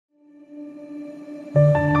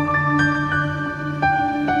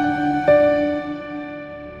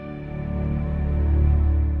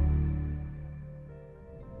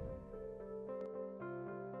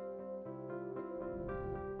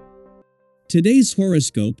Today's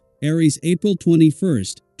horoscope, Aries, April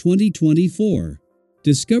 21st, 2024.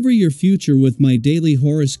 Discover your future with my daily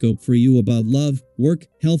horoscope for you about love, work,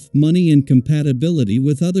 health, money, and compatibility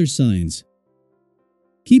with other signs.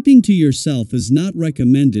 Keeping to yourself is not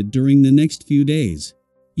recommended during the next few days.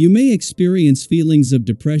 You may experience feelings of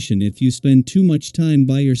depression if you spend too much time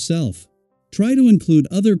by yourself. Try to include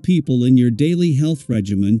other people in your daily health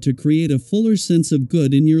regimen to create a fuller sense of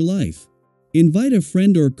good in your life. Invite a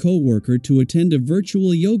friend or coworker to attend a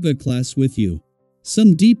virtual yoga class with you.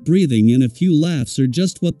 Some deep breathing and a few laughs are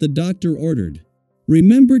just what the doctor ordered.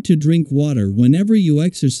 Remember to drink water whenever you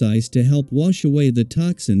exercise to help wash away the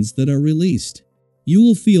toxins that are released. You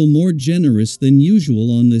will feel more generous than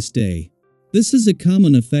usual on this day. This is a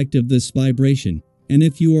common effect of this vibration, and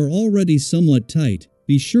if you are already somewhat tight,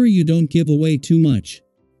 be sure you don't give away too much.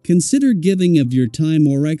 Consider giving of your time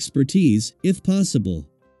or expertise, if possible.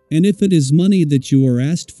 And if it is money that you are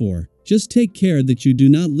asked for, just take care that you do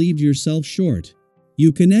not leave yourself short.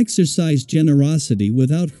 You can exercise generosity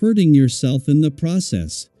without hurting yourself in the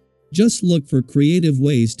process. Just look for creative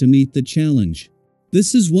ways to meet the challenge.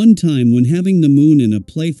 This is one time when having the moon in a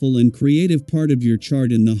playful and creative part of your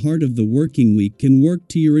chart in the heart of the working week can work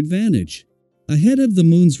to your advantage. Ahead of the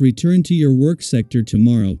moon's return to your work sector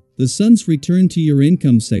tomorrow, the sun's return to your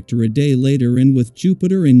income sector a day later, and with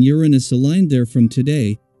Jupiter and Uranus aligned there from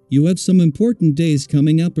today, you have some important days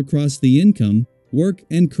coming up across the income, work,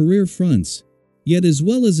 and career fronts. Yet as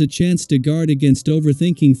well as a chance to guard against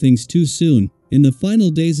overthinking things too soon, in the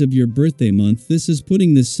final days of your birthday month, this is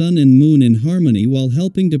putting the sun and moon in harmony while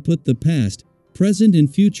helping to put the past, present, and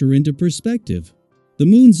future into perspective. The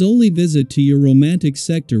moon's only visit to your romantic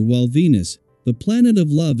sector while Venus, the planet of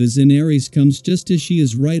love, is in Aries, comes just as she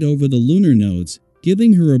is right over the lunar nodes,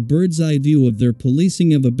 giving her a bird's-eye view of their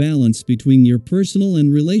policing of a balance between your personal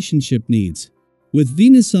and relationship needs. With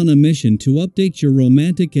Venus on a mission to update your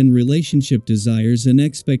romantic and relationship desires and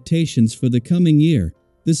expectations for the coming year,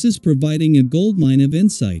 this is providing a goldmine of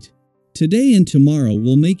insight. Today and tomorrow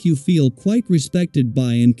will make you feel quite respected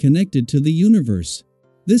by and connected to the universe.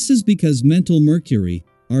 This is because mental Mercury,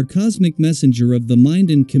 our cosmic messenger of the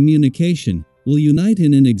mind and communication, will unite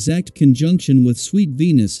in an exact conjunction with sweet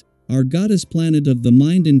Venus, our goddess planet of the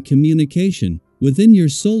mind and communication, within your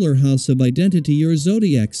solar house of identity, your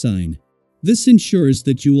zodiac sign. This ensures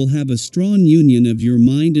that you will have a strong union of your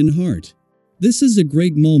mind and heart. This is a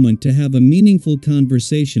great moment to have a meaningful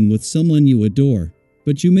conversation with someone you adore,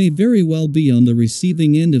 but you may very well be on the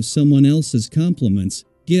receiving end of someone else's compliments,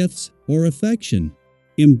 gifts, or affection.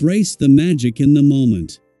 Embrace the magic in the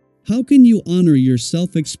moment. How can you honor your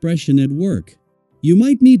self-expression at work? You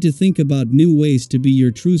might need to think about new ways to be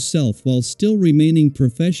your true self while still remaining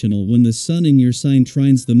professional when the sun in your sign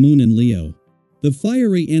trines the moon in Leo. The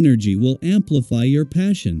fiery energy will amplify your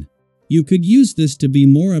passion. You could use this to be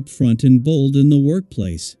more upfront and bold in the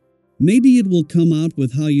workplace. Maybe it will come out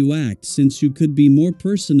with how you act, since you could be more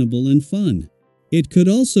personable and fun. It could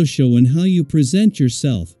also show in how you present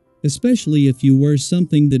yourself, especially if you wear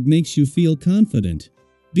something that makes you feel confident.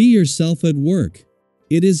 Be yourself at work.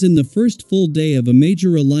 It is in the first full day of a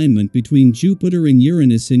major alignment between Jupiter and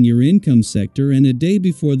Uranus in your income sector, and a day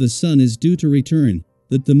before the sun is due to return,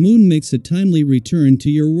 that the moon makes a timely return to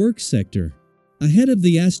your work sector. Ahead of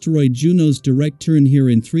the asteroid Juno's direct turn here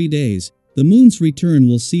in 3 days, the moon's return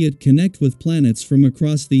will see it connect with planets from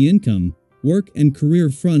across the income, work, and career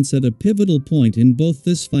fronts at a pivotal point in both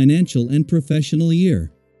this financial and professional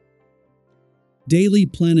year. Daily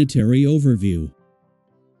Planetary Overview.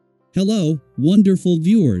 Hello, wonderful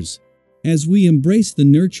viewers. As we embrace the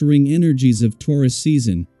nurturing energies of Taurus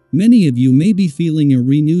season, many of you may be feeling a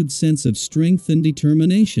renewed sense of strength and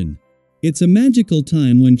determination. It's a magical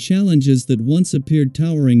time when challenges that once appeared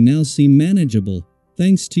towering now seem manageable,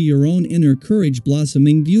 thanks to your own inner courage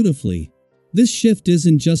blossoming beautifully. This shift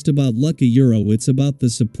isn't just about luck, it's about the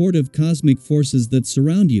supportive cosmic forces that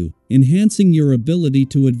surround you, enhancing your ability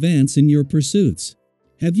to advance in your pursuits.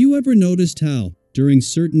 Have you ever noticed how, during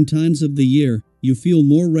certain times of the year, you feel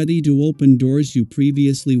more ready to open doors you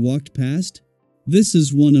previously walked past? This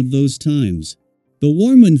is one of those times. The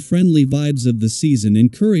warm and friendly vibes of the season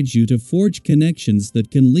encourage you to forge connections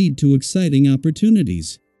that can lead to exciting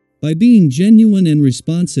opportunities. By being genuine and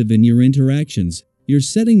responsive in your interactions, you're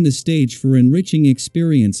setting the stage for enriching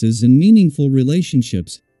experiences and meaningful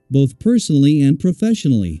relationships, both personally and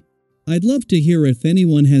professionally. I'd love to hear if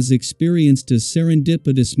anyone has experienced a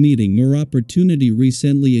serendipitous meeting or opportunity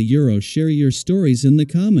recently. Share your stories in the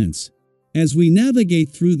comments. As we navigate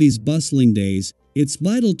through these bustling days, it's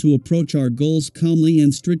vital to approach our goals calmly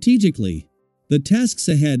and strategically. The tasks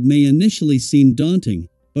ahead may initially seem daunting,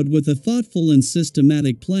 but with a thoughtful and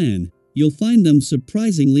systematic plan, you'll find them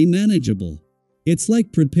surprisingly manageable. It's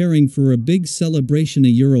like preparing for a big celebration.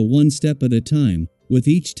 One step at a time, with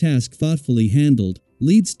each task thoughtfully handled,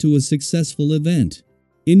 leads to a successful event.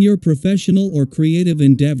 In your professional or creative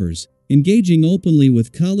endeavors, engaging openly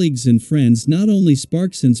with colleagues and friends not only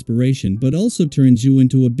sparks inspiration but also turns you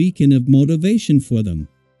into a beacon of motivation for them.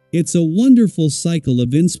 It's a wonderful cycle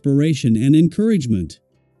of inspiration and encouragement.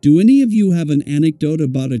 Do any of you have an anecdote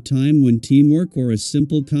about a time when teamwork or a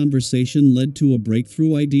simple conversation led to a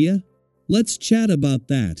breakthrough idea? Let's chat about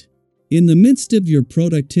that. In the midst of your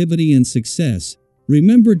productivity and success,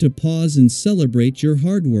 remember to pause and celebrate your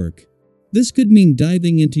hard work. This could mean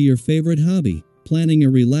diving into your favorite hobby, planning a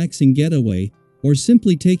relaxing getaway, or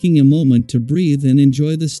simply taking a moment to breathe and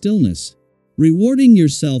enjoy the stillness. Rewarding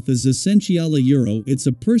yourself is essential. It's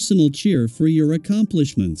a personal cheer for your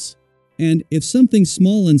accomplishments. And if something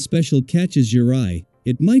small and special catches your eye,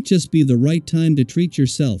 it might just be the right time to treat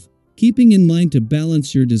yourself, keeping in mind to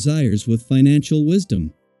balance your desires with financial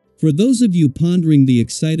wisdom. For those of you pondering the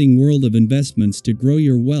exciting world of investments to grow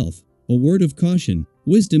your wealth, a word of caution: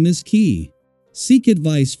 wisdom is key. Seek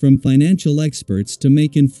advice from financial experts to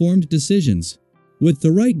make informed decisions. With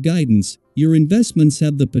the right guidance, your investments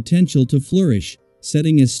have the potential to flourish,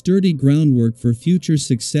 setting a sturdy groundwork for future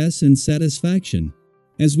success and satisfaction.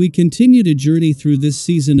 As we continue to journey through this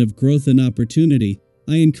season of growth and opportunity,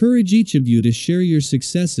 I encourage each of you to share your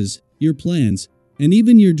successes, your plans, and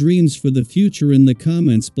even your dreams for the future in the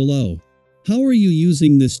comments below. How are you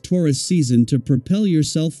using this Taurus season to propel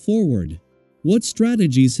yourself forward? What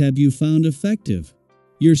strategies have you found effective?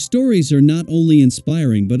 Your stories are not only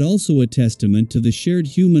inspiring but also a testament to the shared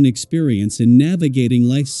human experience in navigating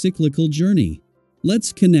life's cyclical journey.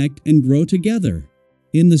 Let's connect and grow together.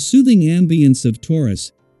 In the soothing ambience of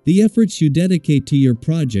Taurus, the efforts you dedicate to your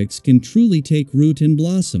projects can truly take root and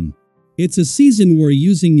blossom. It's a season where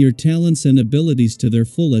using your talents and abilities to their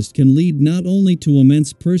fullest can lead not only to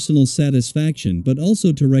immense personal satisfaction but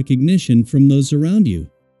also to recognition from those around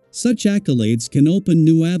you. Such accolades can open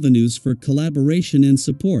new avenues for collaboration and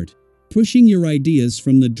support, pushing your ideas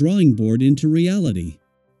from the drawing board into reality.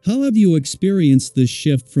 How have you experienced this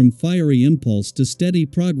shift from fiery impulse to steady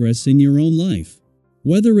progress in your own life?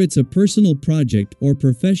 Whether it's a personal project or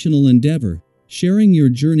professional endeavor, sharing your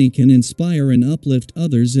journey can inspire and uplift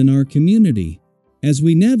others in our community. As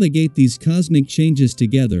we navigate these cosmic changes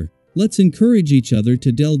together, let's encourage each other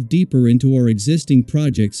to delve deeper into our existing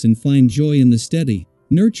projects and find joy in the steady,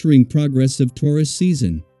 nurturing progress of Taurus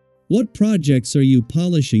season. What projects are you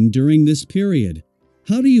polishing during this period?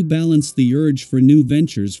 How do you balance the urge for new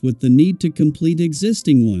ventures with the need to complete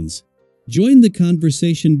existing ones? Join the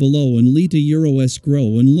conversation below and let us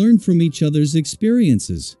grow and learn from each other's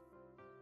experiences.